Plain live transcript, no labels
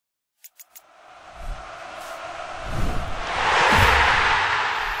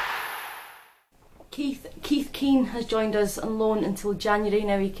Keith Keane has joined us on loan until January.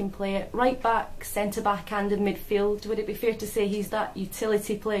 Now he can play at right back, centre back and in midfield. Would it be fair to say he's that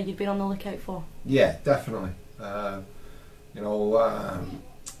utility player you've been on the lookout for? Yeah, definitely. You know,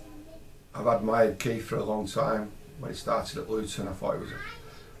 I've admired Keith for a long time. When he started at Luton, I thought he was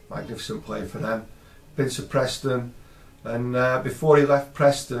a magnificent player for them. Been to Preston, and before he left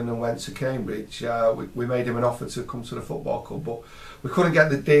Preston and went to Cambridge, we made him an offer to come to the football club, but we couldn't get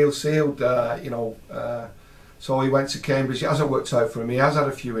the deal sealed, so he went to Cambridge. It hasn't worked out for him. He has had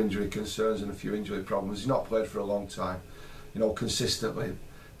a few injury concerns and a few injury problems. He's not played for a long time, consistently,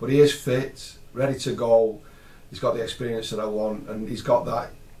 but he is fit, ready to go. He's got the experience that I want, and he's got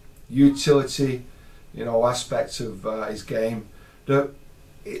that utility, aspect of his game that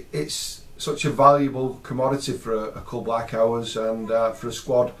it's such a valuable commodity for a club like ours, and for a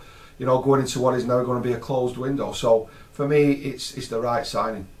squad, going into what is now going to be a closed window. So for me, it's the right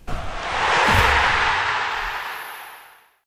signing.